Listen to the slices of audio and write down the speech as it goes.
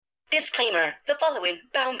Disclaimer: the following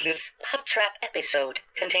Boundless Pod Trap episode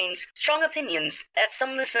contains strong opinions that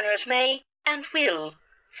some listeners may and will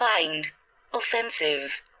find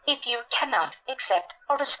offensive. If you cannot accept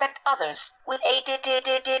or respect others with a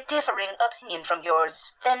differing opinion from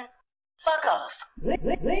yours, then fuck off.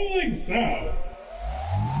 Rolling sound.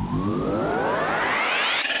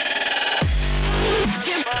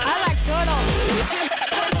 I like turtles.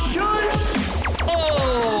 Shush!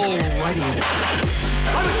 Alrighty.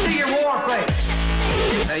 Let me see your war face.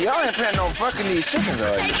 Now, y'all ain't planning on fucking these chickens,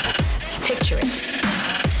 are you? Picture it.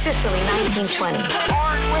 Sicily, 1920.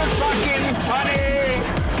 Aren't we fucking funny?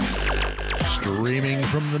 Streaming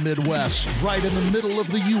from the Midwest, right in the middle of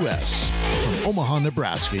the U.S. From Omaha,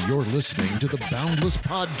 Nebraska, you're listening to the Boundless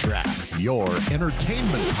Pod Trap, your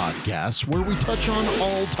entertainment podcast where we touch on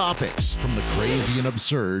all topics, from the crazy and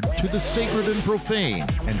absurd to the sacred and profane,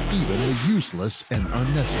 and even the useless and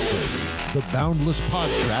unnecessary. The Boundless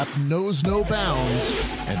Pod Trap knows no bounds.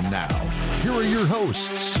 And now, here are your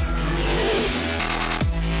hosts.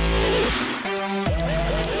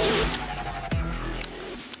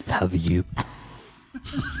 Have you?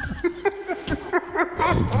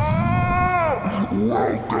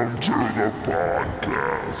 Welcome to the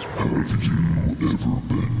podcast. Have you ever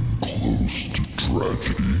been close to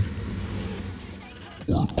tragedy?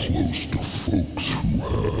 Or close to folks who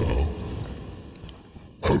have?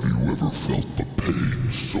 Have you ever felt the pain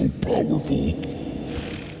so powerful,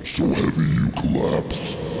 so heavy you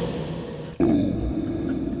collapse? Oh.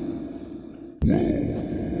 Whoa.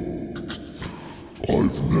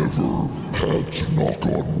 I've never had to knock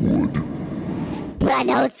on wood. But I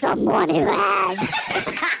know someone who has.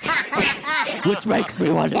 Which makes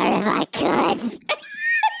me wonder if I could.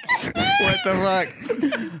 what the fuck.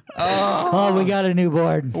 Oh, we got a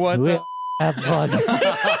newborn. What the? Have fun.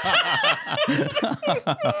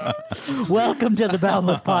 Welcome to the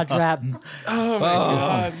Boundless Pod Trap. Oh my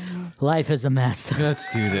God. Life is a mess.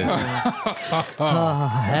 Let's do this.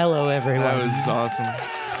 Hello, everyone. That was awesome.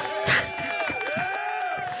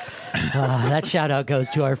 That shout out goes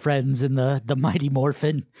to our friends in the Mighty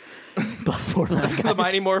Morphin. The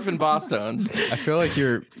Mighty Morphin Bosstones. I feel like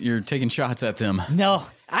you're taking shots at them. No,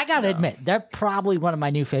 I gotta admit, they're probably one of my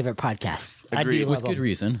new favorite podcasts. Agreed. With good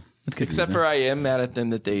reason. Except for I am mad at them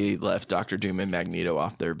that they left Dr. Doom and Magneto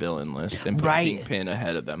off their villain list and put Kingpin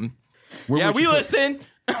ahead of them. Where listen.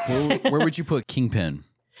 Where would you put Kingpin?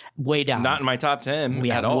 Way down. Not in my top 10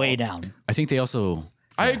 at all. Way down. I think they also...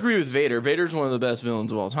 I agree with Vader. Vader's one of the best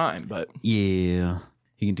villains of all time, but... Yeah,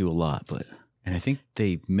 he can do a lot, but... And I think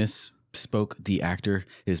they misspoke the actor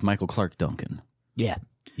is Michael Clark Duncan. Yeah.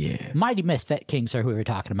 Yeah. Mighty Misfit Kings are who we were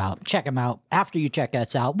talking about. Check them out. After you check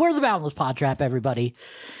us out, we're the Boundless Pod Trap, everybody.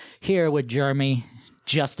 Here with Jeremy,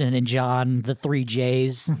 Justin, and John, the 3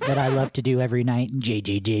 J's that I love to do every night. J.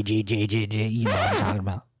 You know what I'm talking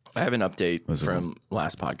about. I have an update from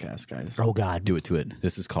last podcast, guys. Oh, God. Do it to it.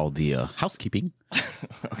 This is called the housekeeping.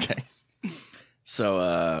 Okay.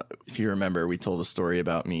 So, if you remember, we told a story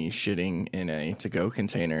about me shitting in a to-go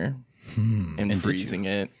container and freezing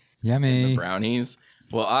it. Yummy. In the brownies.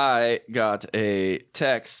 Well, I got a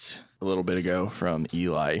text a little bit ago from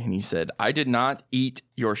Eli, and he said, "I did not eat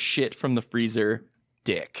your shit from the freezer,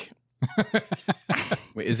 dick."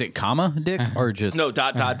 Wait, is it comma dick or just... No, ...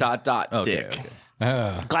 dick. Okay.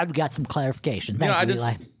 Glad we got some clarification. Thanks,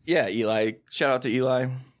 Eli. Yeah, Eli. Shout out to Eli.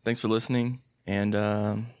 Thanks for listening.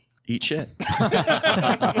 And eat shit.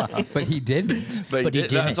 But he didn't. But he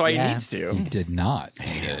didn't. That's why he needs to. He did not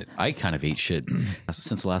eat it. I kind of ate shit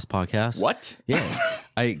since the last podcast. What? Yeah.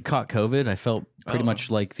 I caught COVID. I felt pretty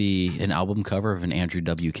much like an album cover of an Andrew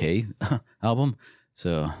WK album.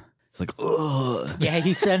 So it's like, ugh. Yeah,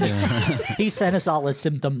 he sent us all his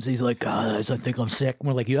symptoms. He's like, guys, I think I'm sick. And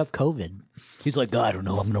we're like, you have COVID. He's like, I don't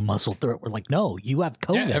know, I'm going to muscle through it. We're like, no, you have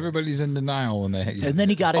COVID. Yeah, everybody's in denial when they... And then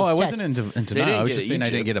he got his test. I wasn't in denial. I was just saying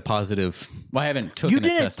I didn't get a positive... Well, I haven't taken a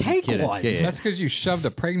test. You didn't take one. Yeah. That's because you shoved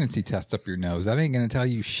a pregnancy test up your nose. That ain't going to tell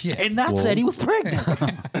you shit. And that said he was pregnant.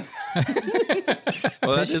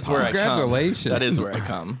 Well, that is where I come. Congratulations. That is where I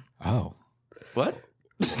come. Oh. What?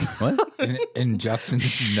 What? In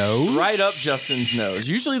Justin's nose? Right up Justin's nose.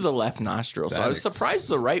 Usually the left nostril. So I was surprised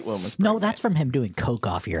the right one was pregnant. No, that's from him doing coke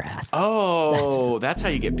off your ass. Oh, that's how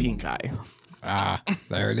you get pink eye. Ah,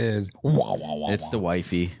 there it is. It's the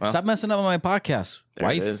wifey. Stop messing up on my podcast, There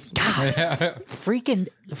wife. it is. Freaking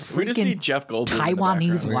We just need Jeff Goldblum in the Taiwanese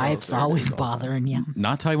background. wives always bothering you.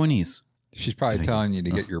 Not Taiwanese. She's probably telling you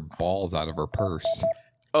to get your balls out of her purse.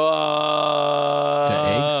 The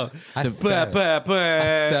eggs? I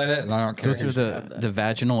said it, and I don't care. Those are the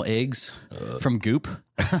vaginal eggs from Goop.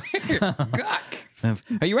 Guck.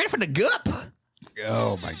 Are you ready for the Goop?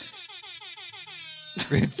 Oh, my...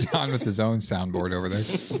 John with his own soundboard over there.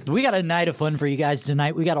 We got a night of fun for you guys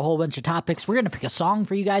tonight. We got a whole bunch of topics. We're going to pick a song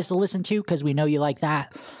for you guys to listen to because we know you like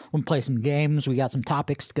that. We're going to play some games. We got some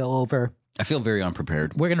topics to go over. I feel very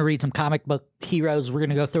unprepared. We're going to read some comic book heroes. We're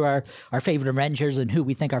going to go through our favorite Avengers and who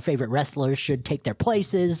we think our favorite wrestlers should take their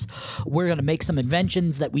places. We're going to make some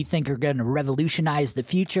inventions that we think are going to revolutionize the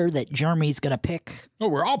future that Jeremy's going to pick. Oh,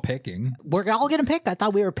 we're all picking. We're all going to pick? I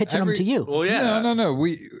thought we were pitching them to you. Well, yeah. No.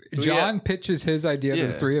 John pitches his idea to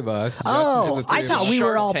the three of us. Oh, I thought we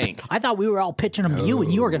were all. Tank. I thought we were all pitching them to you,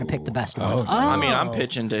 and you were going to pick the best one. I mean, I'm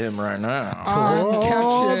pitching to him right now. I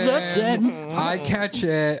catch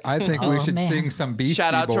it. I think we should sing some Beastie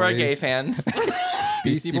Shout out Boys. to our gay fans.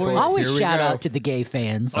 Beastie Boys. Always Here we shout go. out to the gay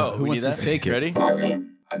fans. Oh, who wants to take it? Ready?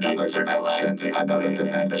 Another galactic, another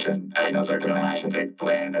dimension, another galactic,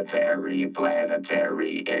 planetary,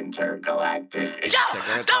 intergalactic.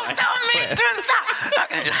 Don't tell me to stop.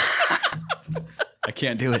 I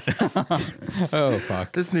can't do it. Oh,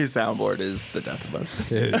 fuck. This new soundboard is the death of us.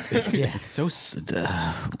 Yeah, it's so.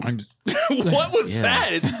 What was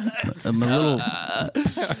that? I'm a little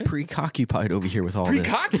preoccupied over here with all this.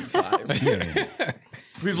 Preoccupied.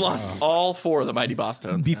 We've lost all four of the Mighty Boss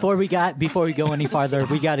Tones. Before we go any farther,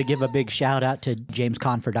 we got to give a big shout out to James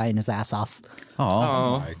Caan for dying his ass off.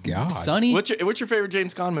 Oh my God. Sonny, What's your favorite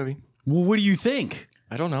James Caan movie? well, what do you think?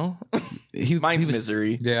 I don't know. he Mine's was-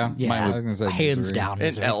 Misery. Yeah. Yeah, I was gonna say hands Misery. down. And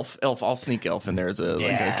Misery. Elf. I'll sneak Elf in there as a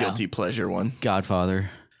guilty pleasure one. Godfather.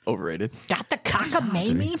 Overrated. Got the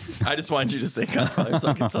cockamamie? I just wanted you to say Godfather so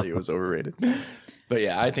I can tell you it was overrated. But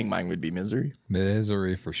yeah, I think mine would be Misery.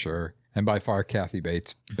 Misery for sure. And by far, Kathy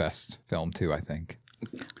Bates' best film, too, I think.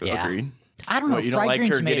 Yeah. Agreed. I don't know. What, you don't Fried like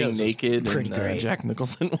Green her Tomatoes getting was naked pretty in great. Jack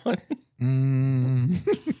Nicholson one?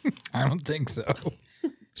 I don't think so.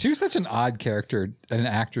 She was such an odd character, an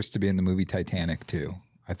actress to be in the movie Titanic, too,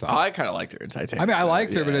 I thought. I kind of liked her in Titanic. I mean, I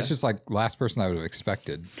liked her, but yeah. it's just like last person I would have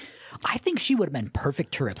expected. I think she would have been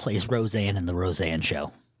perfect to replace Roseanne in the Roseanne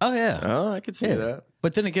Show. Oh yeah. Oh, I could see that.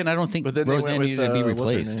 But then again, I don't think But then they Roseanne went with, needed to be what's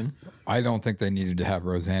her replaced. name? I don't think they needed to have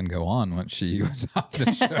Roseanne go on once she was off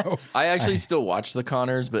the show. I actually still watch the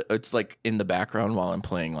Connors, but it's like in the background while I'm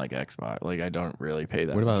playing like Xbox. Like I don't really pay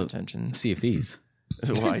that What much about attention. Sea of Thieves?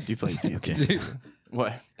 Well, I do play Sea of Thieves. Dude,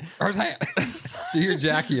 What? Roseanne, do your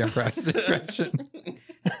Jackie impression.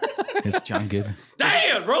 It's John Gibb.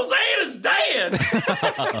 Dan! Roseanne is Dan!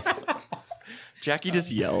 Jackie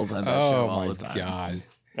just yells on that show Oh all my the time. God.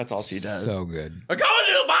 That's all she does. So good. I'm going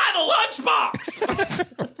to buy the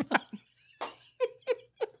lunchbox!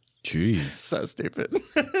 Jeez. So stupid.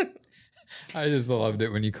 I just loved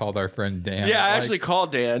it when you called our friend Dan. Yeah, I like, actually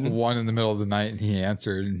called Dan. 1 in the middle of the night and he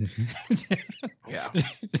answered. Yeah.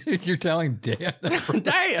 You're telling Dan that?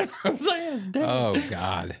 Dan! Roseanne is Dan. Oh,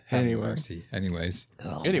 God. Have Anyway. mercy. Anyways.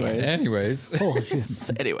 Anyways.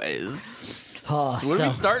 Anyways. Oh, What are we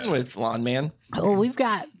so- starting with, Lawn Man? Oh, we've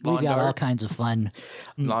got Lawn all dart? kinds of fun.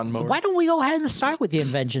 Lawnmower? Why don't we go ahead and start with the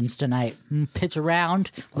inventions tonight? Pitch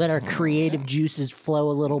around, let our creative juices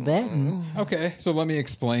flow a little bit. Okay, so let me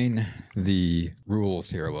explain the rules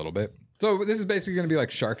here a little bit. So this is basically going to be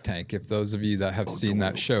like Shark Tank. If those of you that have seen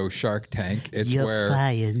that show, Shark Tank, it's You're where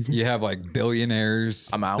fired. you have like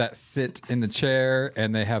billionaires I'm out. that sit in the chair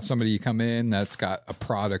and they have somebody come in that's got a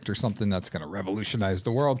product or something that's going to revolutionize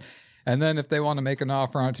the world. And then if they want to make an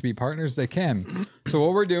offer on it to be partners, they can. So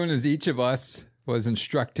what we're doing is each of us was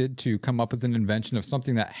instructed to come up with an invention of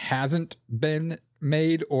something that hasn't been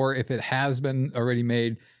made, or if it has been already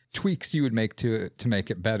made, tweaks you would make to it to make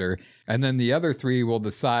it better. And then the other 3 will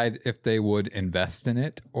decide if they would invest in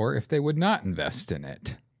it or if they would not invest in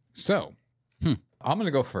it. So I'm going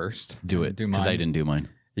to go first. Do it. Because I didn't do mine.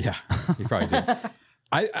 Yeah, you probably did.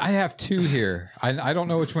 I have 2 here. I don't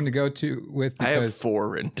know which one to go to with I have because 4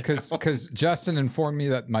 written down. because Justin informed me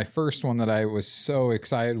that my first one that I was so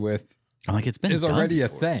excited with I'm like, it's been is done already a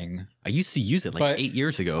before. thing. I used to use it like But 8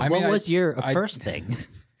 years ago. I What mean, was your I- first thing?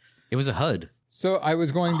 It was a HUD. So I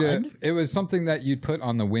was going to. It was something that you'd put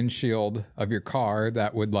on the windshield of your car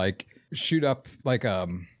that would like shoot up like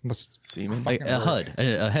what's Semen? Like a HUD,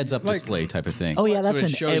 a heads-up Like- display type of thing. Oh yeah, So that's it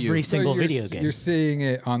in show every you. single you're, video game. You're seeing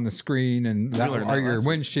it on the screen and that learned are that your last week.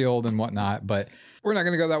 windshield and whatnot. But we're not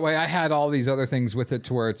going to go that way. I had all these other things with it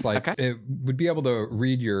to where it's like it would be able to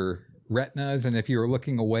read your retinas, and if you were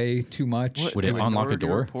looking away too much, Would it unlock a lower your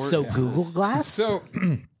door? report? So Google Glass? So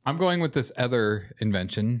I'm going with this other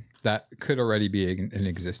invention that could already be in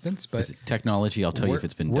existence, but Is it technology? I'll tell you if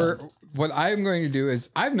it's been done. what I'm going to do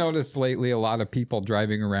is I've noticed lately a lot of people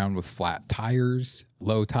driving around with flat tires,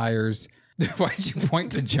 low tires. Why'd you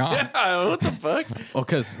point to John? What the fuck? Well,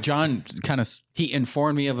 because John he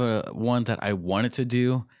informed me of one that I wanted to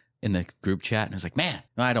do, in the group chat, and I was like, man,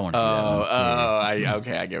 I don't want to do that.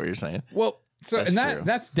 Okay, I get what you're saying. Well, so That's and true.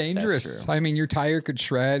 that's dangerous. That's true. I mean, your tire could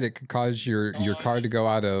shred. It could cause your car to go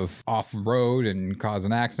out of off road and cause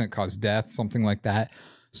an accident, cause death, something like that.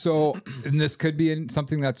 So, and this could be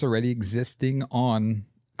something that's already existing on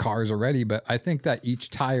cars already. But I think that each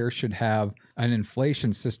tire should have an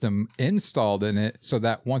inflation system installed in it, so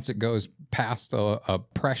that once it goes past a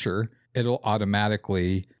pressure, it'll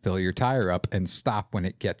automatically fill your tire up and stop when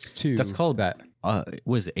it gets to. That's called that.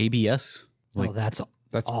 Was it ABS?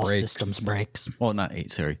 That's all brakes. systems breaks. Well, not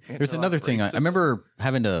eight. Sorry. There's another thing. I remember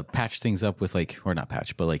having to patch things up with or not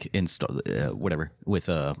patch, but like install whatever with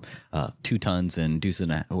 2 tons and deuces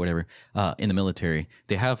and whatever. In the military,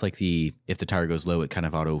 they have like if the tire goes low, it kind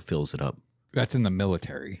of auto fills it up. That's in the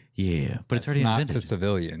military. Yeah, but it's already not invented. to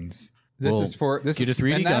civilians. This Well, is for this get is a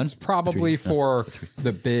 3D and that's gun. probably 3D. for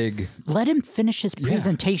the big. Let him finish his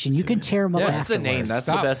presentation. You can tear him up. Yeah. What's the name? afterwards. That's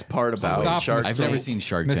Stop. the best part about Stop, Shark I've Tank. never seen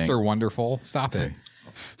Shark Tank. Mr. Wonderful. Stop it.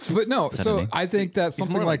 But no, that a so name? I think that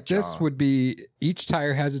something more like like this John. would be each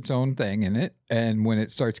tire has its own thing in it. And when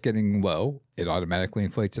it starts getting low, it automatically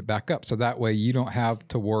inflates it back up. So that way you don't have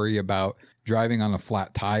to worry about driving on a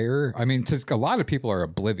flat tire. I mean, just a lot of people are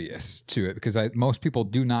oblivious to it because most people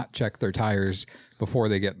do not check their tires before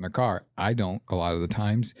they get in their car. I don't a lot of the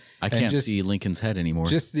times. I And can't just- see Lincoln's head anymore.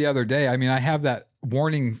 Just the other day, I mean, I have that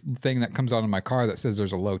warning thing that comes out on my car that says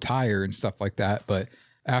there's a low tire and stuff like that. But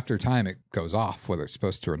after time, it goes off, whether it's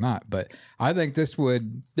supposed to or not. But I think this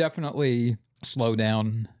would definitely slow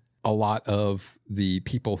down a lot of the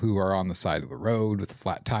people who are on the side of the road with a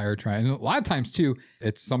flat tire trying. And a lot of times, too,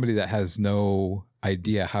 it's somebody that has no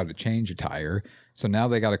idea how to change a tire. So now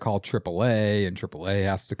they got to call AAA, and AAA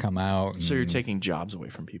has to come out. So you're and- taking jobs away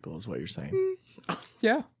from people, is what you're saying.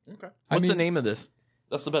 yeah. Okay. I What's the mean- name of this?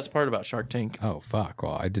 That's the best part about Shark Tank. Oh fuck!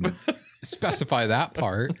 Well, I didn't specify that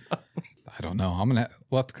part. I don't know.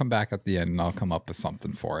 We'll have to come back at the end, and I'll come up with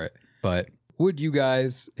something for it. But would you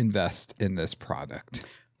guys invest in this product?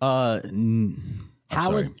 How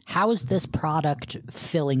is this product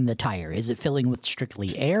filling the tire? Is it filling with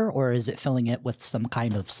strictly air, or is it filling it with some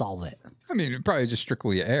kind of solvent? I mean, probably just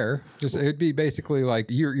strictly air. It'd be basically like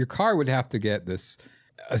your car would have to get this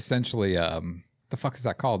essentially. The fuck is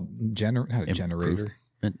that called? Not a generator.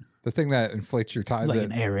 The thing that inflates your tire. Like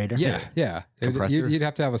an aerator? Yeah. Compressor? You'd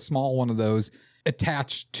have to have a small one of those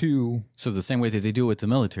attached to. So the same way that they do with the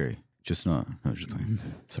military, just not. No, just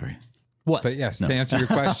sorry. What? But yes, No. to answer your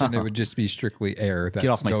question, it would just be strictly air that's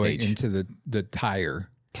Get off my going stage. into the tire.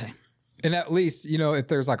 Okay. And at least, if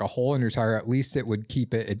there's like a hole in your tire, at least it would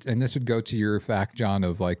keep it. And this would go to your fact, John,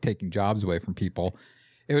 of like taking jobs away from people.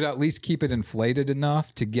 It would at least keep it inflated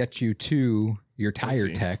enough to get you to your tire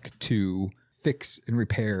tech to fix and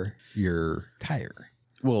repair your tire.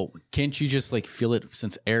 Well, can't you just like fill it,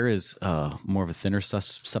 since air is more of a thinner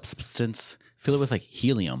substance, fill it with like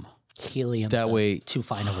helium? Helium. That way, too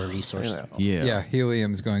fine of a resource. Yeah,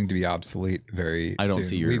 helium's going to be obsolete very I don't soon.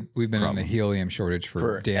 see your We've been problem. in a helium shortage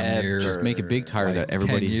for damn near Just make a big tire that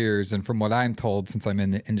everybody 10 years. And from what I'm told, since I'm in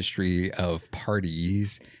the industry of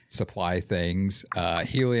parties, supply things,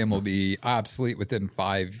 helium will be obsolete within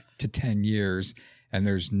 5 to 10 years. And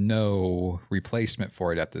there's no replacement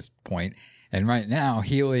for it at this point. And right now,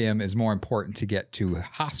 helium is more important to get to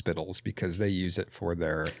hospitals because they use it for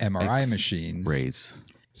their MRI machines. Rays.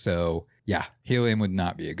 So, yeah, helium would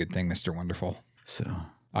not be a good thing, Mr. Wonderful. So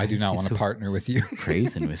I do not want to partner with you.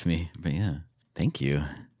 praising with me, but yeah, thank you.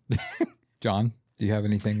 John, do you have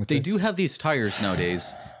anything with They this? do have these tires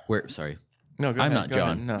nowadays where, sorry, No, go I'm ahead, not go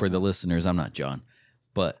John. ahead. No. For the listeners, I'm not John.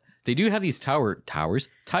 But they do have these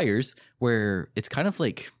tires where it's kind of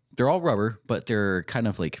like, they're all rubber, but they're kind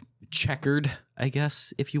of like checkered, I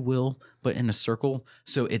guess, if you will, but in a circle.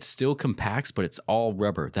 So it still compacts, but it's all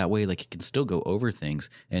rubber. That way, like, it can still go over things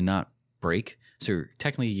and not break. So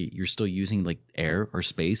technically, you're still using like air or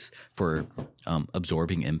space for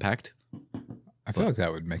absorbing impact. I feel like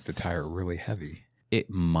that would make the tire really heavy. It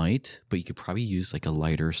might, but you could probably use like a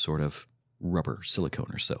lighter sort of rubber silicone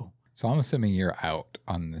or so. So I'm assuming you're out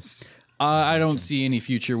on this. I don't see any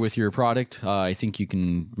future with your product. I think you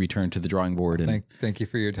can return to the drawing board and Thank you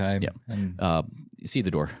for your time. Yeah. And see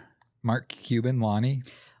the door. Mark Cuban, Lonnie.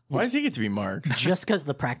 Why does he get to be Mark? Just because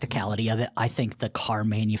the practicality of it, I think the car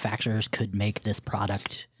manufacturers could make this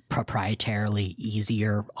product proprietarily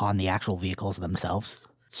easier on the actual vehicles themselves.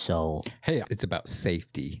 So, Hey, it's about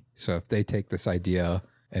safety. So if they take this idea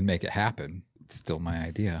and make it happen, it's still my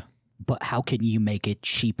idea. but how can you make it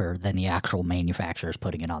cheaper than the actual manufacturers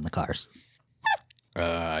putting it on the cars?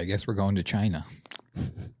 I guess we're going to China.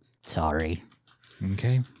 Sorry.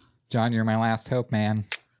 Okay. John, you're my last hope, man.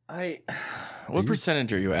 What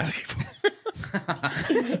percentage are you asking for?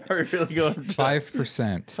 Are we really going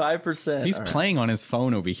 5%. 5%? He's playing on his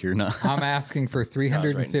phone over here now. I'm asking for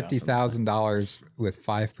 $350,000 with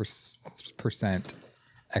 5%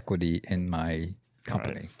 equity in my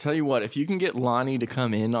company. Right. Tell you what, if you can get Lonnie to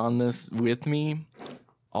come in on this with me,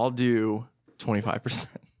 I'll do 25%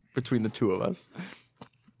 between the two of us.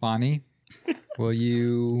 Lonnie, will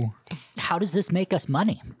you? How does this make us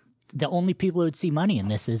money? The only people who would see money in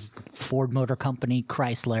this is Ford Motor Company,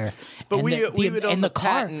 Chrysler. But and we would own the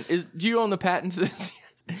car. patent. Do you own the patent to this?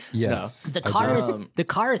 Yes. The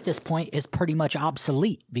car at this point is pretty much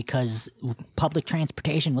obsolete because public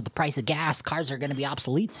transportation with the price of gas, cars are going to be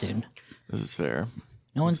obsolete soon. This is fair.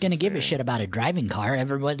 No one's going to give a shit about a driving car.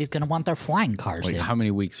 Everybody's going to want their flying cars. Like, how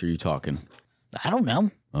many weeks are you talking? I don't know.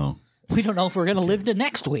 Oh. We don't know if we're going to live to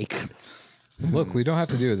next week. Look, we don't have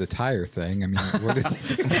to do the tire thing. I mean, what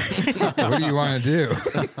do you want to do?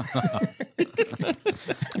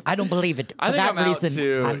 I don't believe it. For I think that I'm reason, out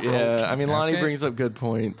too. I'm Yeah, out. I mean, Lonnie Okay. brings up good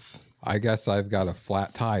points. I guess I've got a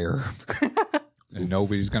flat tire, and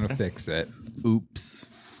nobody's going to fix it. Oops.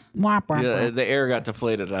 Womp, womp, Yeah, womp. the air got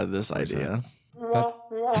deflated out of this idea.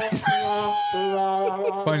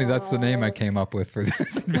 Funny, that's the name I came up with for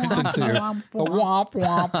this invention too. A womp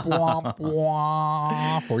womp womp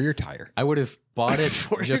womp for your tire. I would have bought it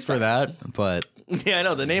just for that, but Yeah, I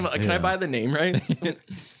know the name. Can I buy the name right?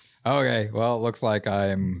 Okay, well, it looks like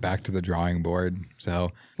I'm back to the drawing board.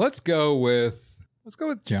 So let's go with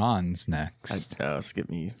John's next. Skip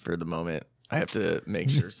me for the moment. I have to make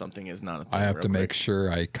sure something is not a thing. I have real to make quick.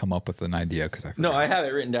 sure I come up with an idea because I No, I have it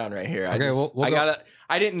written down right here. Okay, we'll go-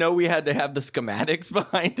 I didn't know we had to have the schematics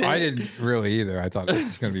behind it. I didn't really either. I thought this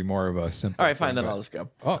was going to be more of a simple. All right, fine. thing, Then but- I'll just go.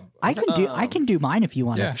 Oh, I can do mine if you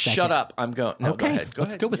want. Yeah. a second. Shut up. I'm going. No, Okay. go ahead.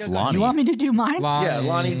 let's go with Yeah, Lonnie. You want me to do mine? Lonnie. Yeah,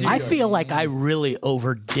 Lonnie, do I yours. feel like I really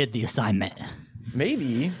overdid the assignment.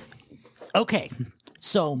 Maybe. Okay.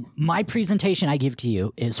 So my presentation I give to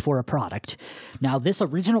you is for a product. Now, this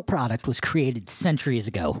original product was created century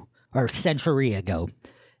ago,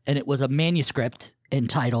 and it was a manuscript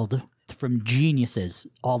entitled From Geniuses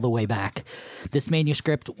all the way back. This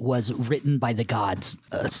manuscript was written by the gods,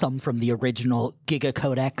 some from the original Giga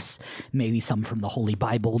Codex, maybe some from the Holy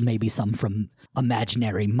Bible, maybe some from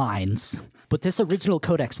imaginary minds. But this original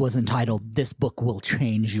codex was entitled, This Book Will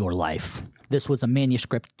Change Your Life. This was a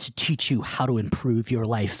manuscript to teach you how to improve your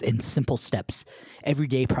life in simple steps,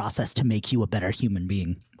 everyday process to make you a better human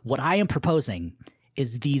being. What I am proposing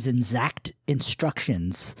is these exact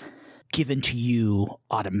instructions given to you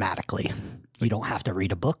automatically. You don't have to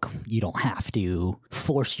read a book. You don't have to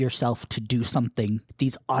force yourself to do something.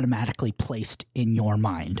 These automatically placed in your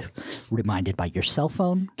mind, reminded by your cell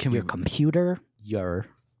phone, your computer, your...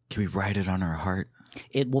 Can we write it on our heart?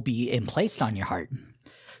 It will be placed on your heart.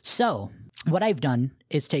 So what I've done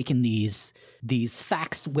is taken these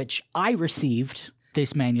facts which I received,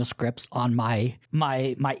 these manuscripts, on my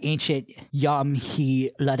ancient Yom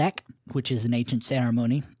HaLadek, which is an ancient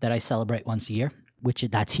ceremony that I celebrate once a year,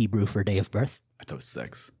 that's Hebrew for day of birth. I thought it was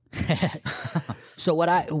sex. So what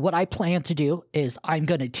I plan to do is I'm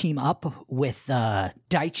going to team up with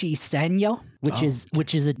Daiichi Sanyo,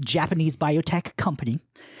 which is a Japanese biotech company.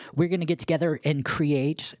 We're going to get together and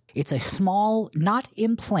create. It's a small, not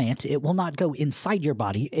implant. It will not go inside your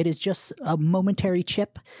body. It is just a momentary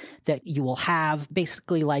chip that you will have,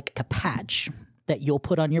 basically like a patch that you'll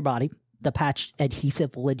put on your body. The patch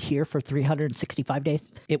adhesive will adhere for 365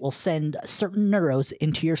 days. It will send certain neuros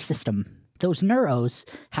into your system. Those neuros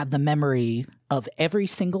have the memory of every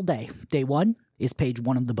single day. Day one is page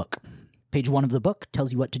one of the book. Page one of the book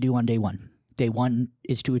tells you what to do on day one. Day one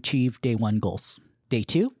is to achieve day one goals. Day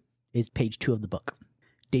two is page two of the book.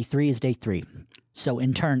 Day three is day three. So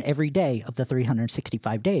in turn, every day of the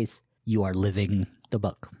 365 days, you are living the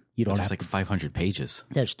book. You don't There's have like 500 pages.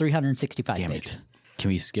 There's 365 Damn pages. it. Can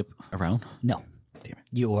we skip around? No. Damn it.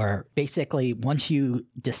 You are basically, once you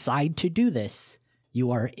decide to do this,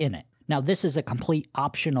 you are in it. Now, this is a complete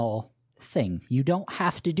optional thing. You don't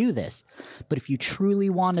have to do this. But if you truly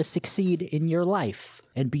want to succeed in your life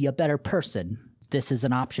and be a better person, this is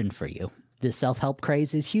an option for you. The self-help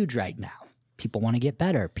craze is huge right now. People want to get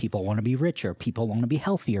better. People want to be richer. People want to be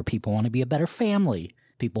healthier. People want to be a better family.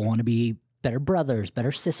 People want to be better brothers,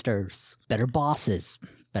 better sisters, better bosses,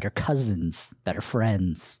 better cousins, better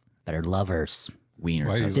friends, better lovers. Wiener.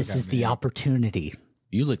 Why do you cousin. look This is the opportunity.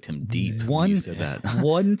 You licked him deep when you said that.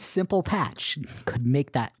 One simple patch could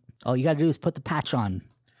make that. All you got to do is put the patch on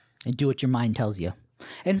and do what your mind tells you.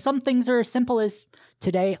 And some things are as simple as,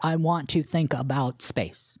 today I want to think about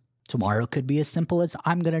space. Tomorrow could be as simple as,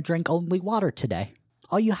 I'm going to drink only water today.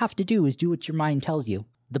 All you have to do is do what your mind tells you.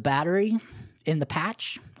 The battery in the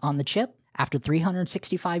patch on the chip, after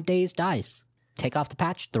 365 days, dies. Take off the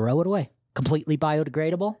patch, throw it away. Completely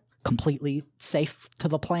biodegradable, completely safe to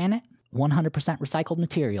the planet, 100% recycled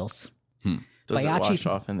materials. Does it wash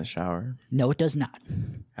off in the shower? No, it does not.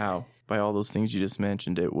 How? By all those things you just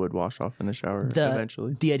mentioned, it would wash off in the shower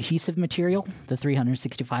eventually. The adhesive material, the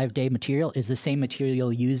 365-day material, is the same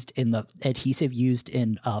material used in the adhesive used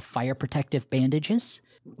in fire protective bandages.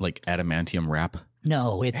 Like adamantium wrap?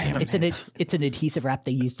 No, it's an adhesive wrap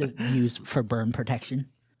they used to use for burn protection.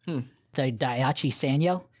 The Daiichi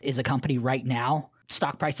Sanyo is a company right now.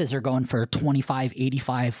 Stock prices are going for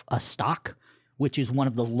 $25.85 a stock, which is one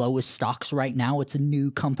of the lowest stocks right now. It's a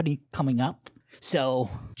new company coming up. So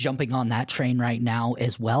jumping on that train right now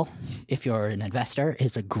as well, if you're an investor,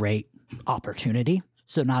 is a great opportunity.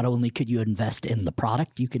 So not only could you invest in the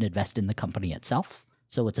product, you can invest in the company itself.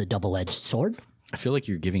 So it's a double-edged sword. I feel like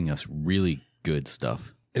you're giving us really good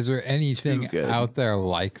stuff. Is there anything out there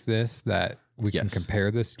like this that we can compare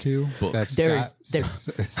this to? Books. There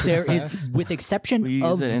is, with exception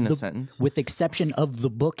with exception of the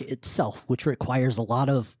book itself, which requires a lot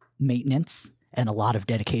of maintenance and a lot of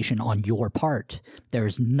dedication on your part. There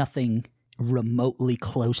is nothing remotely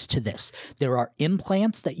close to this. There are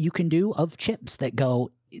implants that you can do of chips that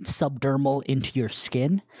go subdermal into your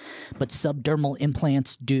skin, but subdermal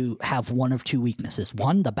implants do have one of two weaknesses.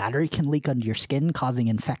 One, the battery can leak under your skin, causing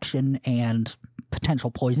infection and potential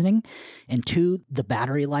poisoning. And two, the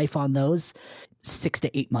battery life on those, 6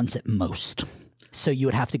 to 8 months at most. So you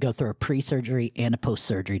would have to go through a pre-surgery and a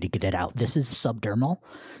post-surgery to get it out. This is subdermal,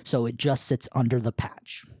 so it just sits under the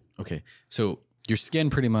patch. Okay, so your skin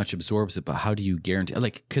pretty much absorbs it, but how do you guarantee?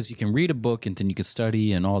 Like, because you can read a book and then you can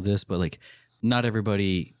study and all this, but like, not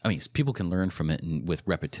everybody. I mean, people can learn from it and with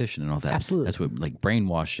repetition and all that. Absolutely, that's what like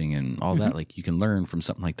brainwashing and all that. Like, you can learn from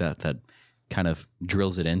something like that that kind of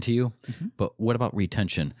drills it into you. But what about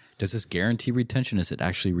retention? Does this guarantee retention? Is it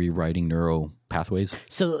actually rewriting neural pathways?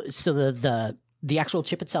 So the actual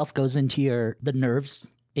chip itself goes into the nerves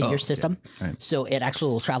in your system. Okay. Right. So it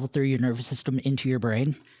actually will travel through your nervous system into your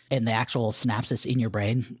brain, and the actual synapses in your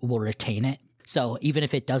brain will retain it. So even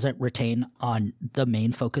if it doesn't retain on the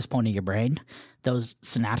main focus point of your brain, those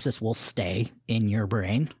synapses will stay in your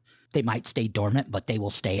brain. They might stay dormant, but they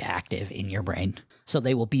will stay active in your brain. So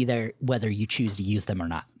they will be there whether you choose to use them or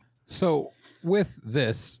not. So with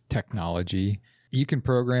this technology, you can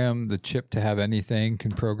program the chip to have anything,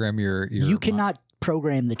 can program your You cannot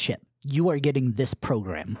program the chip. You are getting this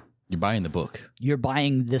program. You're buying the book. You're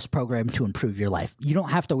buying this program to improve your life. You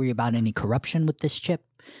don't have to worry about any corruption with this chip.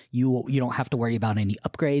 You don't have to worry about any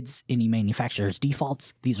upgrades, any manufacturer's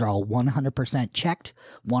defaults. These are all 100% checked,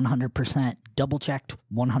 100% double checked,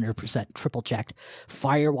 100% triple checked,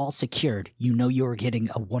 firewall secured. You know you're getting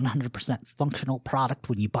a 100% functional product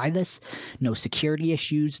when you buy this. No security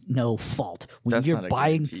issues, no fault. When That's you're not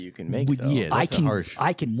buying, a guarantee you can make, though. Yeah, I that's can harsh.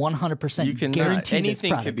 I can 100% guarantee anything this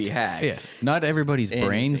product. could be hacked. Yeah, not everybody's Anything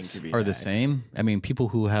brains could be are the hacked. same. I mean, people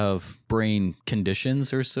who have brain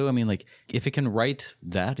conditions or so. I mean, like if it can write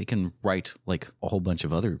that, it can write like a whole bunch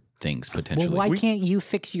of other things potentially. Well, why can't you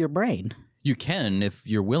fix your brain? You can if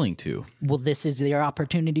you're willing to. Well, this is your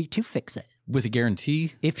opportunity to fix it. With a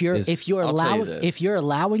guarantee. If you're I'll tell you this. if you're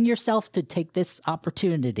allowing yourself to take this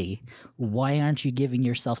opportunity, why aren't you giving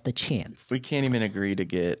yourself the chance? We can't even agree to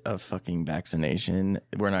get a fucking vaccination.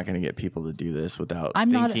 We're not going to get people to do this without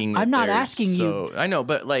I'm not thinking. asking you. I know,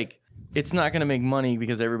 but like, it's not going to make money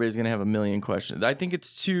because everybody's going to have a million questions. I think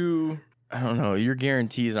it's too. I don't know. Your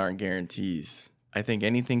guarantees aren't guarantees. I think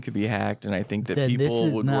anything could be hacked, and I think that Then people this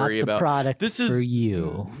is would not worry the about product this for is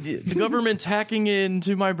you. The government's hacking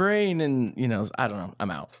into my brain, and I don't know.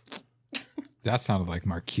 I'm out. That sounded like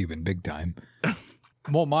Mark Cuban big time.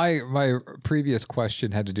 Well, my previous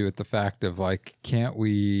question had to do with the fact of like, can't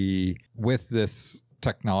we, with this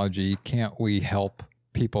technology, can't we help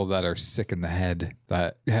people that are sick in the head,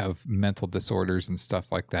 that have mental disorders and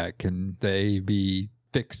stuff like that? Can they be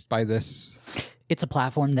fixed by this? It's a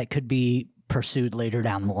platform that could be pursued later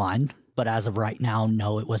down the line. But as of right now,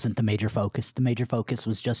 no, it wasn't the major focus. The major focus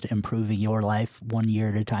was just improving your life 1 year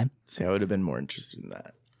at a time. See, I would have been more interested in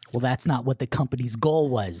that. Well, that's not what the company's goal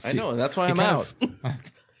was. I know, and that's why I'm out.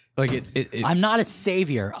 Like it I'm not a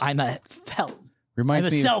savior. I'm a reminds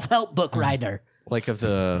I'm a me self-help book writer. like of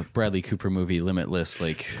the Bradley Cooper movie Limitless,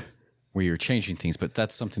 like where you're changing things, but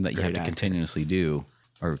that's something that you have to continuously do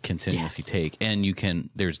or continuously take. And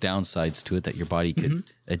there's downsides to it that your body could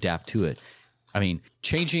adapt to it. I mean,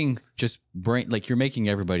 changing just brain, like you're making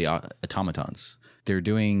everybody automatons. They're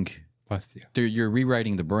doing, you're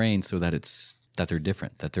rewriting the brain so that they're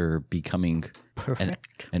different, that they're becoming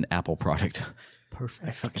perfect. An Apple product. Perfect.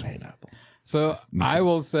 I fucking hate Apple. So I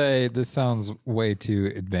will say this sounds way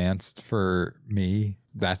too advanced for me.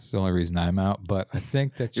 That's the only reason I'm out. But I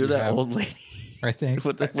think that You're that have, old lady. I think.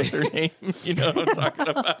 What's her name? You know what I'm talking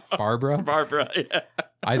about. Barbara? Barbara, yeah.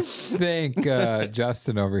 I think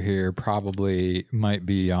Justin over here probably might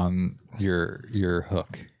be on your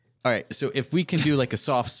hook. All right. So if we can do like a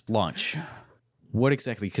soft launch, what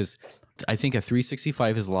exactly? Because I think a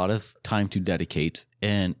 365 is a lot of time to dedicate,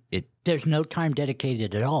 and There's no time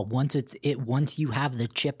dedicated at all. Once you have the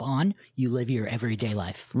chip on, you live your everyday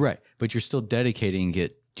life. right, but you're still dedicating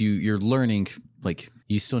it. You're learning, like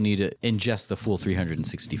you still need to ingest the full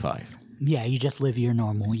 365. Yeah, you just live your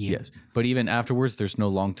normal year. Yes, but even afterwards, there's no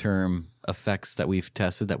long-term effects that we've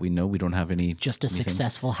tested that we know. We don't have any. Just a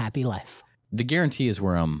successful, happy life. The guarantee is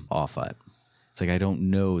where I'm off at. It's like I don't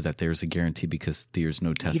know that there's a guarantee because there's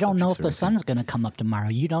no test. You don't know if subjects or the anything. sun's going to come up tomorrow.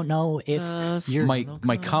 You don't know if you're.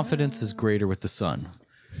 My confidence is greater with the sun.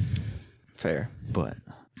 Fair. But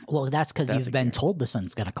Well, that's because you've been told the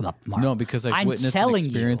sun's going to come up tomorrow. no, because I've witnessed and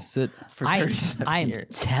experienced it For 37 I'm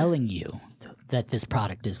years. telling you that this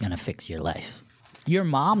product is going to fix your life. Your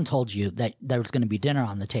mom told you that there was going to be dinner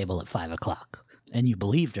on the table at 5 o'clock, and you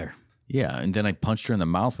believed her. Yeah, and then I punched her in the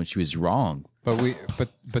mouth when she was wrong. But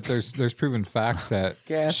there's proven facts that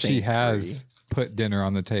Gas she ain't has put dinner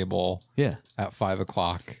on the table Yeah. at 5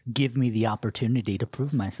 o'clock. Give me the opportunity to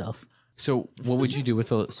prove myself. So what would you do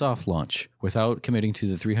with a soft launch without committing to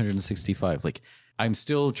the 365? Like, I'm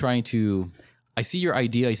still trying to. I see your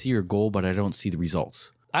idea, I see your goal, but I don't see the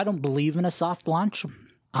results. I don't believe in a soft launch.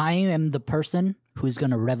 I am the person who's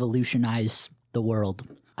going to revolutionize the world.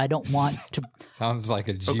 I don't want to. Sounds like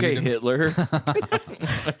a Jew. Okay, Hitler.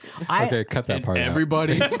 Okay, cut that part out.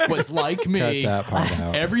 Everybody was like me. Cut that part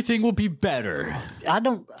out. Everything will be better. I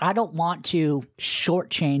don't want to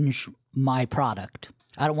shortchange my product.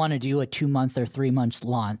 I don't want to do a 2-month or 3-month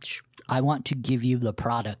launch. I want to give you the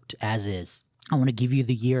product as is. I want to give you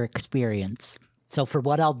the year experience. So for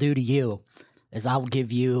what I'll do to you is I'll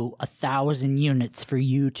give you 1,000 units for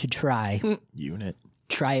you to try. Unit.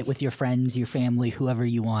 Try it with your friends, your family, whoever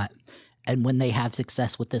you want. And when they have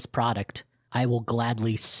success with this product, I will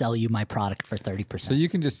gladly sell you my product for 30%. So you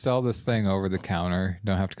can just sell this thing over the counter.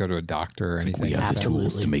 Don't have to go to a doctor or anything. We have the Absolutely.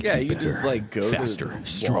 tools to make Yeah, you you better, just like go faster, to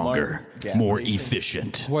stronger, Walmart, gas more station.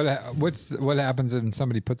 efficient. What happens when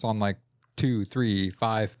somebody puts on like 2, 3,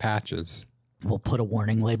 5 patches? We'll put a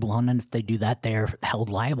warning label on it. If they do that, they're held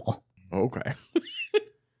liable. Okay.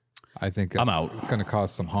 I think I'm it's out. going to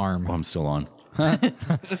cause some harm Oh, I'm still on.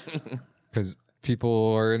 because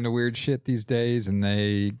people are into weird shit these days, and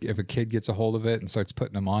if a kid gets a hold of it and starts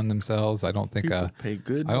putting them on themselves, I don't think Pay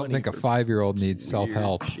good. I don't money think a for 5-year-old needs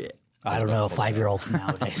self-help. shit. I don't know, 5-year-olds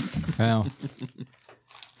nowadays. Well,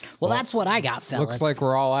 Well, that's what I got, fellas. looks like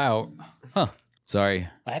we're all out. Sorry,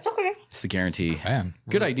 That's okay. it's the guarantee. Man,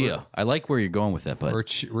 Good we're- idea. I like where you're going with that, but We're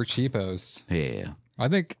cheapos. yeah. I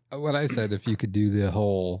think what I said, if you could do the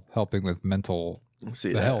whole helping with mental.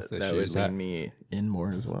 See, The health that would issues, lean that- me in more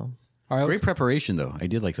as well. All right, Great let's- preparation, though. I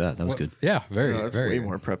did like that. That was good. Yeah, very, No, that's very. way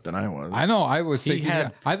more prep than I was. I know. I was He thinking.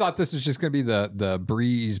 had- I thought this was just going to be the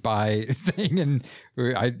breeze by thing, and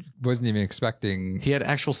I wasn't even expecting. He had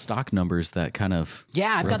actual stock numbers that kind of. Yeah,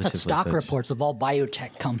 I've got the relatively stock fetched. reports of all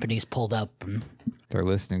biotech companies pulled up. They're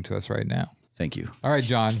listening to us right now. Thank you. All right,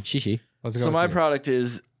 John. Shishi. Let's go. So with my you. product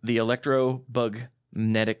is the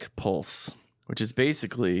electromagnetic pulse, which is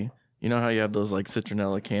basically, you know how you have those like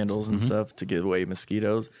citronella candles and stuff to get away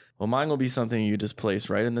mosquitoes? Well, mine will be something you just place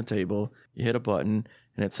right in the table. You hit a button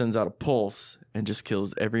and it sends out a pulse and just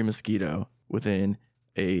kills every mosquito within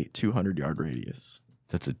a 200-yard radius.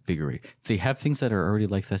 That's a bigger rate. They have things that are already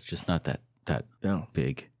like that, just not that No.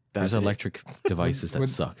 big. That There's big. electric devices that Would-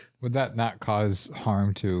 suck. Would that not cause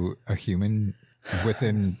harm to a human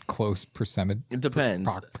within close proximity? It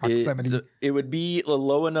depends. Proximity. It would be a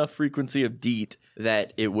low enough frequency of DEET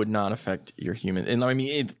that it would not affect your human. And I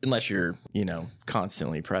mean, unless you're,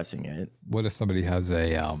 constantly pressing it. What if somebody has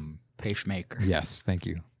a Pacemaker. Yes, thank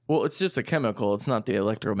you. Well, it's just a chemical. It's not the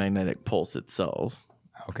electromagnetic pulse itself.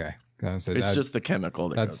 Okay. It's just the chemical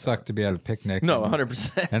that That'd goes suck to be at a picnic. No, and-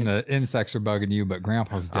 100%. And the insects are bugging you, but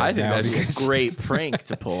Grandpa's dead I think now that'd be a because- great prank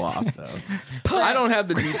to pull off, though. I don't have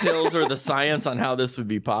the details or the science on how this would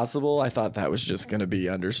be possible. I thought that was just going to be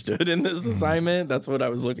understood in this assignment. That's what I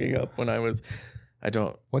was looking up when I was. I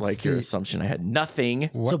don't What's like your the- assumption. I had nothing.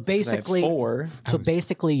 So basically, 4,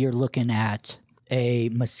 you're looking at a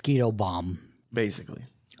mosquito bomb, basically.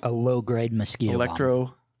 a low grade mosquito bomb.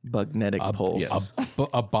 Electromagnetic pulse.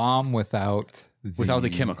 a bomb without without the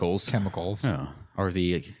chemicals. Yeah. Or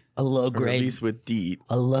the A low Or at grade, least with DEET.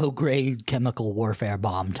 a low grade chemical warfare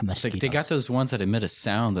bomb to mosquitoes. they got those ones that emit a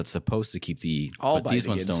sound that's supposed to keep the All but these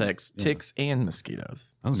biting ones insects, don't. ticks, and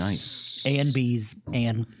mosquitoes. Oh, nice. and bees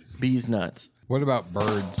and Bees nuts. What about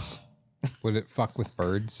birds? Would it fuck with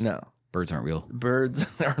birds? No. Birds aren't real. Birds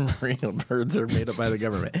aren't real. Birds are made up by the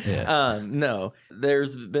government. Yeah. No,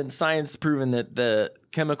 there's been science proven that the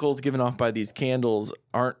chemicals given off by these candles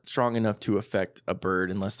aren't strong enough to affect a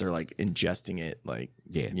bird unless they're like ingesting it, like,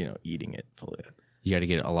 eating it fully. You got to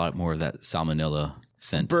get a lot more of that salmonella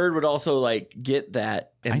scent. Bird would also like get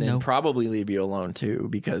that and I then know. probably leave you alone too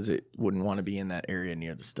because it wouldn't want to be in that area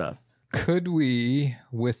near the stuff. Could we,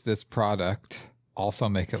 with this product, also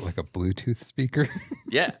make it like a Bluetooth speaker?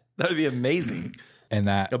 Yeah, that would be amazing. And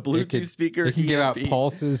that A Bluetooth speaker, it can give out EMP.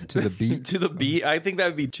 pulses to the beat. To the beat. I think that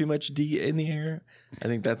would be too much D in the air. I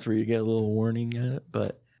think that's where you get a little warning at it.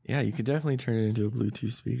 But yeah, you could definitely turn it into a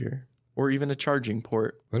Bluetooth speaker or even a charging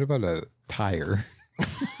port. What about a tire?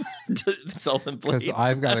 Self-inflate. Because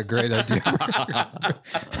I've got a great idea.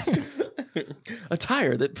 A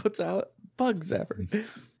tire that puts out bugs ever. I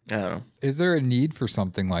don't know. Is there a need for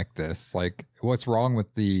something like this? Like, what's wrong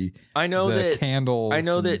with the candles? I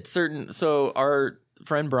know that certain. So our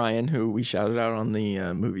friend Brian, who we shouted out on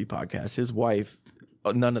the movie podcast, his wife,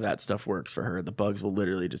 none of that stuff works for her. The bugs will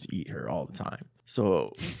literally just eat her all the time.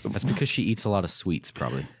 So That's because she eats a lot of sweets,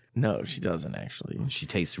 probably. no, she doesn't actually. She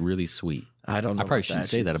tastes really sweet. I don't know. I probably about shouldn't that.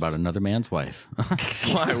 say that about another man's wife.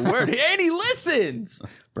 My word, and he listens.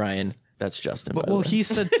 Brian, that's Justin. by the Well, way. he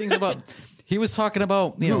said things about. He was talking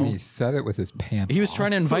about, he said it with his pants. he was off.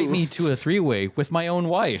 trying to invite me to a 3-way with my own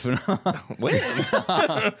wife. When?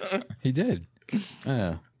 He did.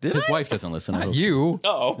 Yeah. Did His I? wife doesn't listen. I Not hope. you,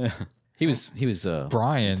 Oh, He was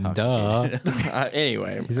Brian. Duh.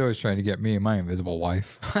 anyway. He's always trying to get me and my invisible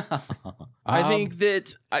wife. I think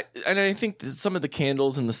that I think that some of the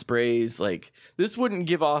candles and the sprays, like this wouldn't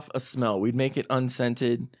give off a smell. We'd make it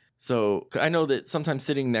unscented. So I know that sometimes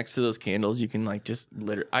sitting next to those candles, you can like just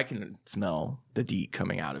I can smell the DEET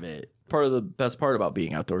coming out of it. Part of the best part about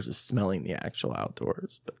being outdoors is smelling the actual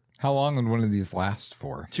outdoors. But How long would one of these last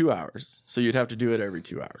for? 2 hours. So you'd have to do it every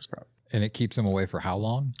 2 hours, probably. And it keeps them away for how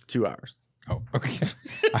long? 2 hours. Oh, okay.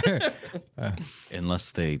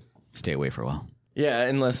 unless they stay away for a while. Yeah,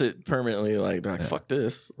 unless it permanently like fuck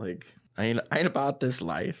this. Like I ain't about this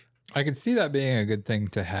life. I could see that being a good thing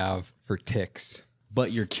to have for ticks.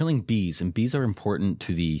 But you're killing bees, and bees are important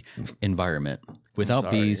to the environment. Without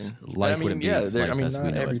Sorry. bees, life wouldn't be life as we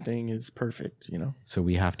not know it. everything is perfect, you know. So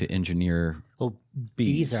we have to engineer. well,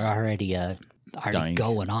 bees are already Dying.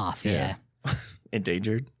 going off. Yeah.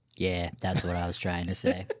 Endangered. Yeah, that's what I was trying to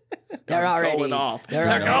say. They're Going already off. They're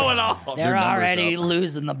They're already- going off. They're Their numbers already up.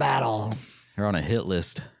 losing the battle. They're on a hit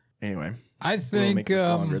list. Anyway, I we'll think make this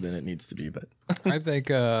longer than it needs to be, but I think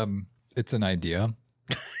it's an idea.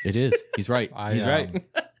 It is. He's right. He's right.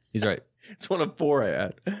 He's right. it's one of 4 I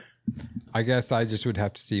had. I guess I just would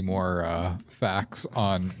have to see more facts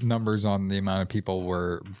on numbers on the amount of people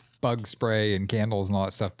where bug spray and candles and all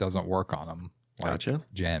that stuff doesn't work on them. Like Gotcha.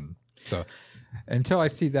 Jen. So until I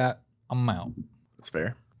see that, I'm out. That's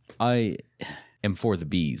fair. I am for the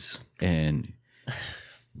bees, and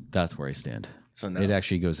that's where I stand. So no. It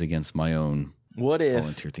actually goes against my own. What if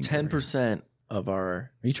volunteer thing 10% of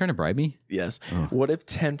our Are you trying to bribe me? yes? Oh. What if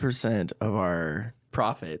 10% of our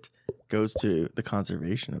profit goes to the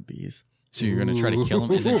conservation of bees? So you're going to try to kill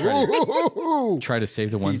them and then try to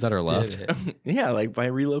save the ones that are left? Yeah, like by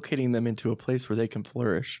relocating them into a place where they can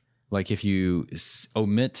flourish. Like if you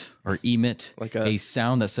omit or emit Like a a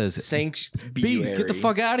sound that says bees, get the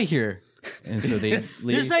fuck out of here. And so they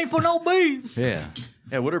leave. This ain't for no bees. Yeah.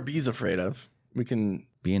 Yeah, what are bees afraid of? We can.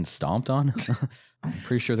 Being stomped on? I'm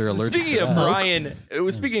pretty sure they're allergic Speaking to of smoke.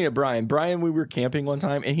 Brian, speaking of Brian, we were camping one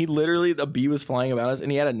time and he literally, the bee was flying about us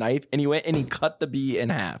and he had a knife and he went and he cut the bee in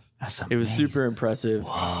half. That's It was amazing. super impressive.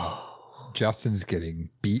 Justin's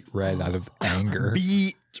getting beat red out of anger.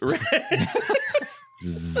 Beat red.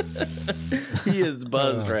 He is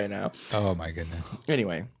buzzed right now. Oh my goodness.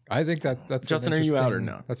 Anyway, I think that's Justin, an are you out or interesting-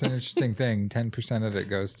 no? That's an interesting thing. 10% of it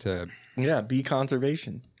goes to yeah, bee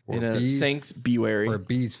conservation. Or In a bees- Saints be wary. where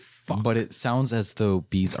bees fuck. But it sounds as though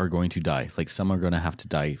bees are going to die. Like some are going to have to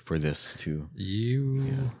die for this to.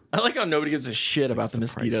 I like how nobody gives a shit about the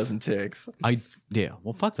mosquitoes and ticks.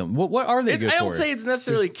 Well, fuck them. What are they good I for? don't say it's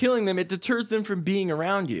necessarily killing them. It deters them from being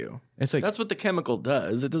around you. It's like That's what the chemical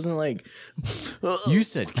does. It doesn't like. you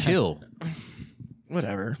said kill.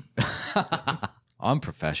 Whatever. I'm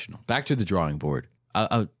professional. Back to the drawing board.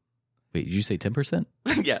 Wait, did you say 10%?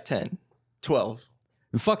 Yeah, 10. 12.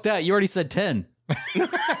 Fuck that. You already said 10.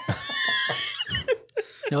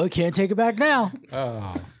 No, I can't take it back now.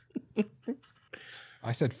 Oh.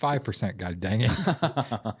 I said 5%, god dang it.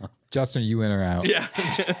 Justin, you in or out? Yeah.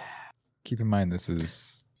 Keep in mind, this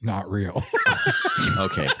is not real.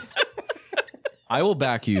 Okay. I will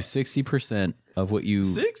back you 60% of what you...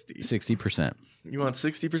 60%. You want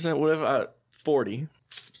 60%? What if 40?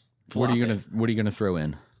 What are you gonna throw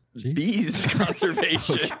in? Bees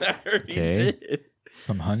conservation. I already did.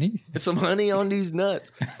 Some honey? Some honey on these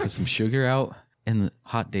nuts. Put some sugar out in the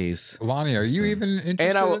hot days. Lonnie, are you even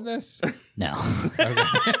interested in this? No.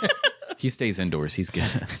 Okay. He stays indoors. He's good.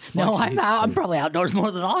 No, I'm probably outdoors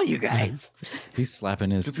more than all you guys. He's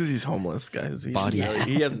slapping his... Just because he's homeless, guys. Body.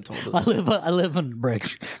 He hasn't told us. I live on a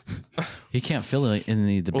bridge. He can't fill it in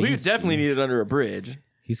the Well, he beans. definitely need it under a bridge.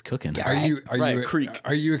 He's cooking.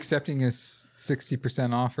 Are you accepting his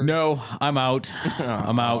 60% offer? No, I'm out.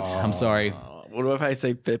 I'm out. I'm sorry. What if I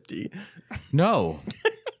say 50? No.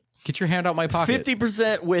 Get your hand out my pocket.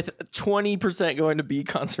 50% with 20% going to bee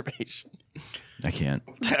conservation. I can't.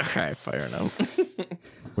 Okay, fire enough.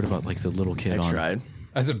 What about like the little kid I on tried.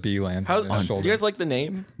 As a bee land How, on his do shoulder. you guys like the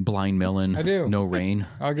name? Blind melon? I do. No rain.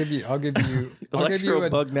 I'll give you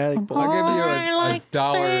Electrobugnetic pulse. I'll give you a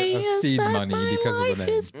dollar of seed money because of the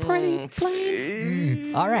name. Pretty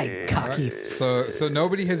plain. All right, cocky. So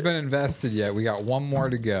nobody has been invested yet. We got one more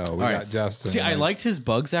to go. We got Justin. See, I liked his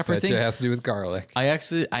bug zapper That thing. shit has to do with garlic. I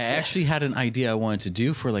actually had an idea I wanted to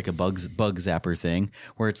do for like a bug zapper thing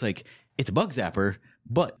where it's like it's a bug zapper,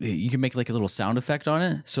 but you can make like a little sound effect on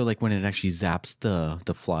it. So like when it actually zaps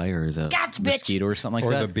the fly or the mosquito or something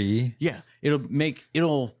like Or that, the bee. yeah,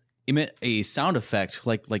 it'll emit a sound effect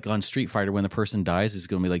like on Street Fighter when the person dies. It's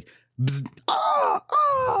gonna be like bzz,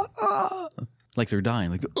 like they're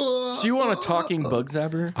dying. Like So you want a talking bug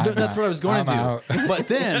zapper? that's what I was going to do. out. But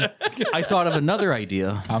then I thought of another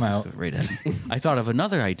idea. I'm out. Right at I thought of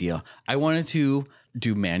another idea. I wanted to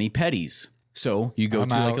do mani-pedis. So you go I'm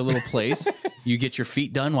to like out. a little place, you get your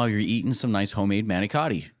feet done while you're eating some nice homemade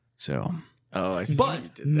manicotti. So, Oh, I see. But-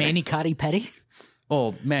 what you did there. Manicotti petty?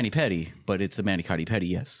 oh, mani-pedi, but it's a manicotti pedi,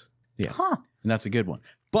 yes. Yeah. Huh. And that's a good one.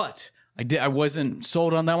 But I wasn't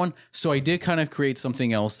sold on that one, so I did kind of create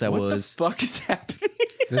something else that What was the fuck is happening?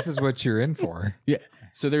 This is what you're in for. yeah.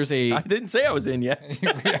 So there's a I didn't say I was in yet.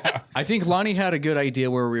 I think Lonnie had a good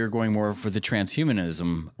idea where we were going more for the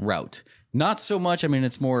transhumanism route. Not so much. I mean,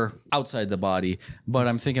 it's more outside the body, but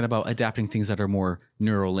I'm thinking about adapting things that are more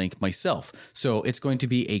Neuralink myself. So it's going to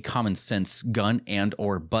be a common sense gun and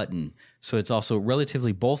or button. So it's also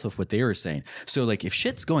relatively both of what they were saying. So like if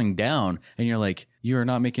shit's going down and you're like, you're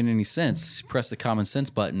not making any sense, press the common sense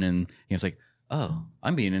button and it's like, oh,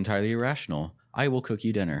 I'm being entirely irrational. I will cook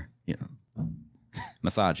you dinner. You know,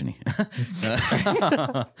 misogyny.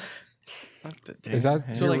 Is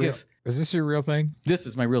that So, like, is this your real thing? This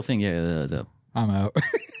is my real thing. Yeah. I'm out.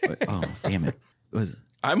 Oh, damn it. Was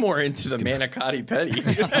I'm more into the manicotti petty.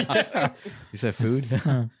 is that food?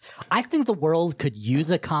 I think the world could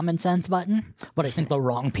use a common sense button, but I think the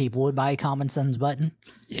wrong people would buy a common sense button.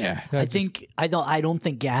 Yeah. I don't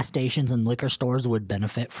think gas stations and liquor stores would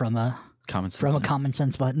benefit from a Common sense. common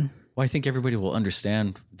sense button. Well, I think everybody will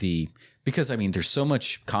understand because I mean, there's so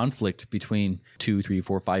much conflict between 2, 3,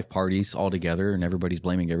 4, 5 parties all together, and everybody's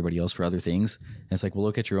blaming everybody else for other things. And it's like, well,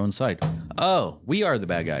 look at your own side. Oh, we are the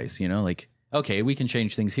bad guys, you know, like, okay, we can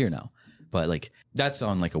change things here now. But like, that's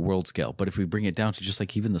on like a world scale. But if we bring it down to just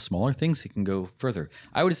like even the smaller things, it can go further.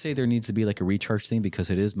 I would say there needs to be like a recharge thing because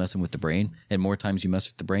it is messing with the brain. And more times you mess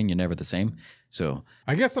with the brain, you're never the same. So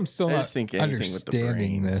I guess I'm still I not just think anything with the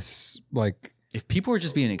understanding brain. this. Like, if people are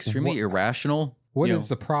just being extremely irrational, what you is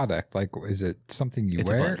know, the product? Like, is it something you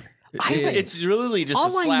It's a wear? bug. It's literally just a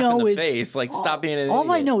All I slap in know the is- face. Like, stop being an All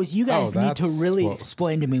I idiot. know is you guys need to that's really what-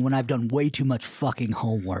 explain to me when I've done way too much fucking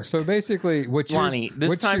homework. So basically, what you're, Lonnie, this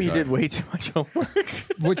what time you're- you did way too much homework.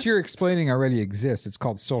 what you're explaining already exists. It's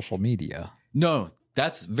called social media. No,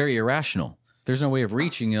 that's very irrational. There's no way of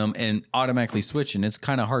reaching them and automatically switching. It's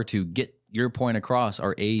kind of hard to get your point across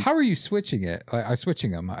or How are you switching it? I'm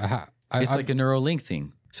switching them. It's like a Neuralink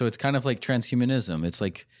thing. So it's kind of like transhumanism. It's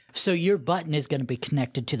like So your button is going to be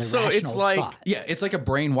connected to the So rational it's like- thought. yeah, it's like a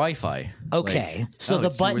brain Wi-Fi. Okay, Like, so oh, the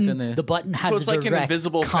it's within button the button has So it's a like an direct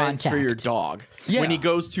invisible fence for your contact. dog. Yeah. When he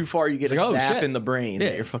goes too far, you get It's a like, oh, zap shit. in the brain Yeah.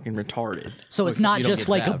 that you're fucking retarded. So it's Except not you don't just get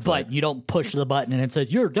like a zapped, button. but- You don't push the button and it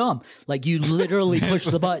says you're dumb. Like you literally push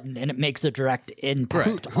the button and it makes a direct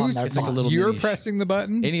input on their it's like a thought. little you're mini- pressing the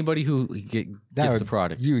button. Anybody who gets the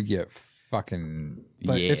product. You would get fucking.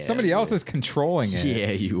 But if Yeah, somebody else is controlling it, Yeah,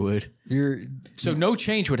 you would. you're. So no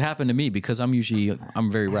change would happen to me because I'm a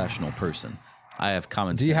very rational person. I have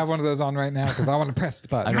common sense. Do you have one of those on right now? Because I want to press the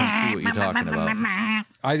button. I don't see what you're talking about.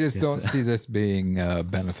 I just don't see this being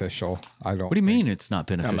beneficial. I don't. What do you mean it's not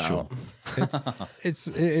beneficial?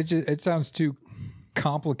 It sounds too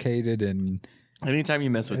complicated and. Anytime you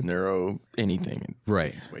mess with anything,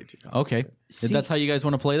 right? It's way too complicated. Okay, if that's how you guys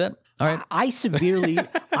want to play that, all right. I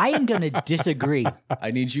am going to disagree. I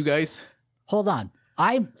need you guys. Hold on.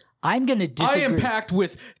 I'm going to disagree. I am packed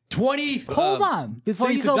with 20. Hold on. Before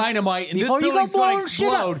things you go, of dynamite, and this before you go building's going to blowing shit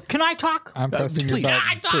up, explode. can I talk? I'm pressing your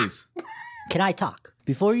button. Please. Can I talk?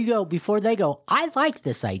 Before they go, I like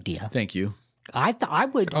this idea. Thank you. I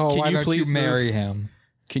would. Oh, why you don't please you marry him?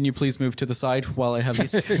 Can you please move to the side while I have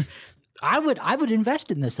these? I would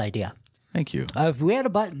invest in this idea. Thank you. If we had a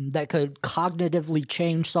button that could cognitively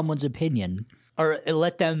change someone's opinion or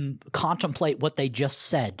let them contemplate what they just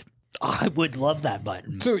said, I would love that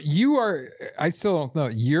button. So you are. I still don't know.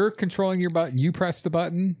 You're controlling your button. You press the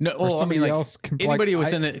button. No, or somebody else. Anybody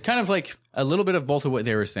within the kind of like a little bit of both of what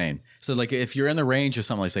they were saying. So like if you're in the range of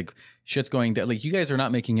something like shit's going down, like you guys are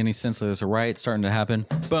not making any sense. There's a riot starting to happen.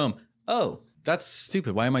 Boom. Oh. That's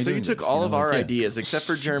stupid. Why am I doing this? So you took all of our ideas except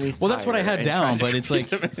for Jeremy's. Well, that's what I had down, but it's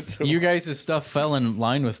like you guys' stuff fell in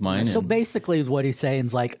line with mine. So basically, what he's saying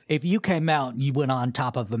is like, if you came out and you went on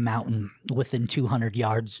top of a mountain within 200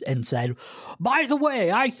 yards and said, by the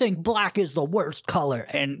way, I think black is the worst color.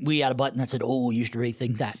 And we had a button that said, oh, you should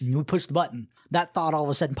rethink that. And we pushed the button. That thought all of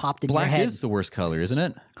a sudden popped in your head. Black is the worst color, isn't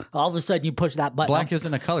it? All of a sudden, you push that button. Black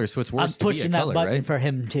isn't a color, so it's worse to be a pushing color, that button right? for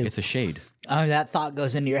him, too. It's a shade. That thought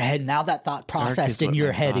goes into your head. Now that thought processed in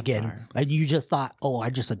your head again. And you just thought, oh,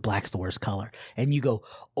 I just said black's the worst color. And you go,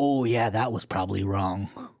 oh, yeah, that was probably wrong.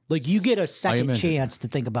 Like you get a second chance to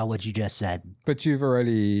think about what you just said. But you've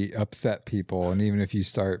already upset people. And even if you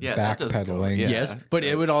start backpedaling. Yes, but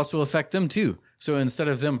it would also affect them too. So instead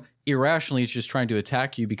of them irrationally just trying to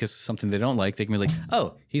attack you because of something they don't like, they can be like,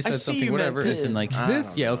 oh, he said something, whatever. And like,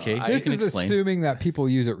 this, okay. This is assuming that people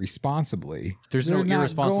use it responsibly. There's no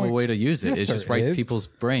irresponsible way to use it. Yes, it just writes people's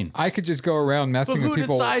brain. I could just go around messing with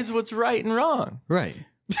people. Who decides what's right and wrong? Right.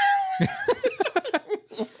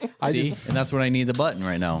 See, and that's what I need the button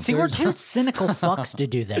right now. See, we're two cynical fucks to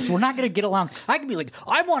do this. We're not going to get along. I can be like,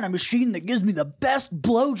 I want a machine that gives me the best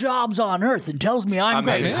blowjobs on earth and tells me I'm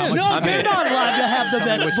great. No, you're not allowed to have the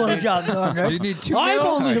best blowjobs on earth. Do you need $2 I'm million?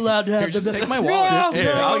 only allowed to have the just best. take my wallet.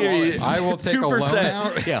 Here, I'll give you. I will take 2%. A loan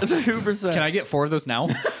out. Yeah, 2%. Can I get 4 of those now?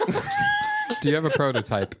 Do you have a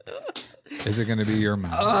prototype? Is it going to be your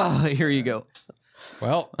mouth? Oh, here you go.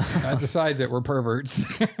 Well, that decides it. We're perverts.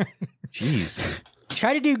 Jeez.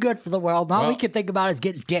 Try to do good for the world. All we can think about is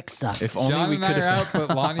getting dick sucked. If only John we and could I are out, have.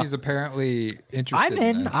 but Lonnie's apparently interested. I'm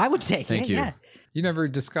in. this. I would take Thank it. you. Yeah. You never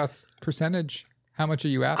discussed percentage. How much are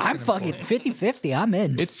you asking? I'm fucking 50-50. I'm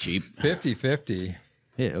in. It's cheap. 50-50.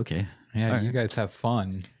 Yeah. Okay. Yeah, you guys have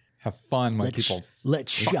fun. Have fun when people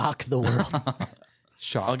Let's shock the world.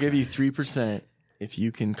 shock. I'll give you 3% if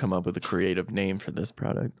you can come up with a creative name for this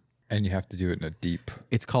product. And you have to do it in a deep.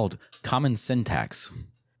 It's called common syntax.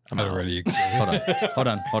 That already exists. Hold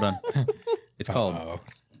on. It's called.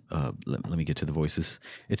 Let me get to the voices.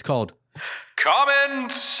 It's called Common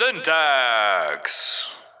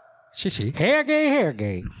Syntax. Shishi. Hair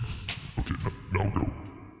gay. Now go.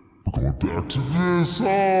 We're going back to this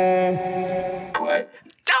song. What?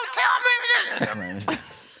 Don't tell me.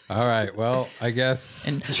 All right. Well, I guess.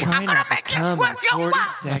 and Try not to come in 40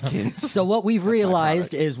 seconds. So what we've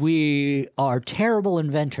realized is we are terrible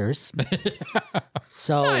inventors.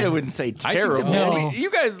 So I wouldn't say terrible. No.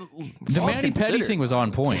 You guys, the Manny Petty thing was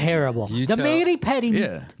on point. terrible. You The tell- Manny Petty.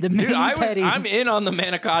 Yeah. The Dude, Manny Petty. I'm in on the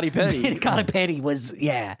Manicotti Petty. Manicotti Petty was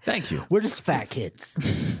Thank you. We're just fat kids.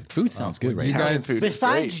 Food sounds good right you now. guys. food.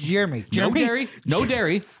 Besides great. Jeremy. No dairy. No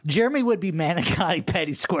dairy. Jeremy would be Manicotti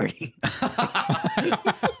Petty Squirty.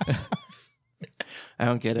 I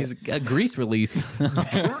don't get it. He's a grease release.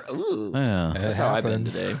 Ooh. Yeah. That's how I've been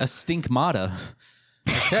today. A stinkmata.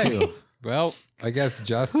 Okay. Well, I guess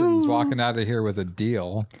Justin's walking out of here with a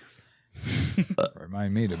deal.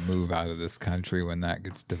 Remind me to move out of this country when that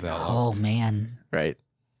gets developed. Oh man. Right.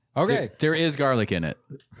 Okay. There is garlic in it.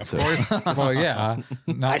 So. Well, yeah.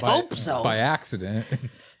 Not I'd hope so. By accident.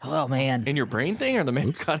 Oh man. In your brain thing or the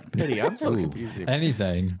Manicotti Petty? I'm so confused. here.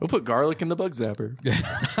 Anything. We'll put garlic in the bug zapper.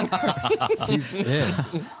 He's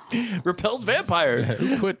in. Repels vampires.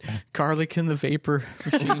 Who put garlic in the vapor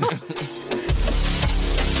machine?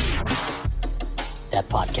 That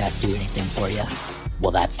podcast do anything for you?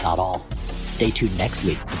 Well, that's not all. Stay tuned next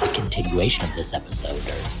week for the continuation of this episode,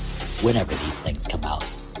 or whenever these things come out.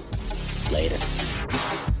 Later.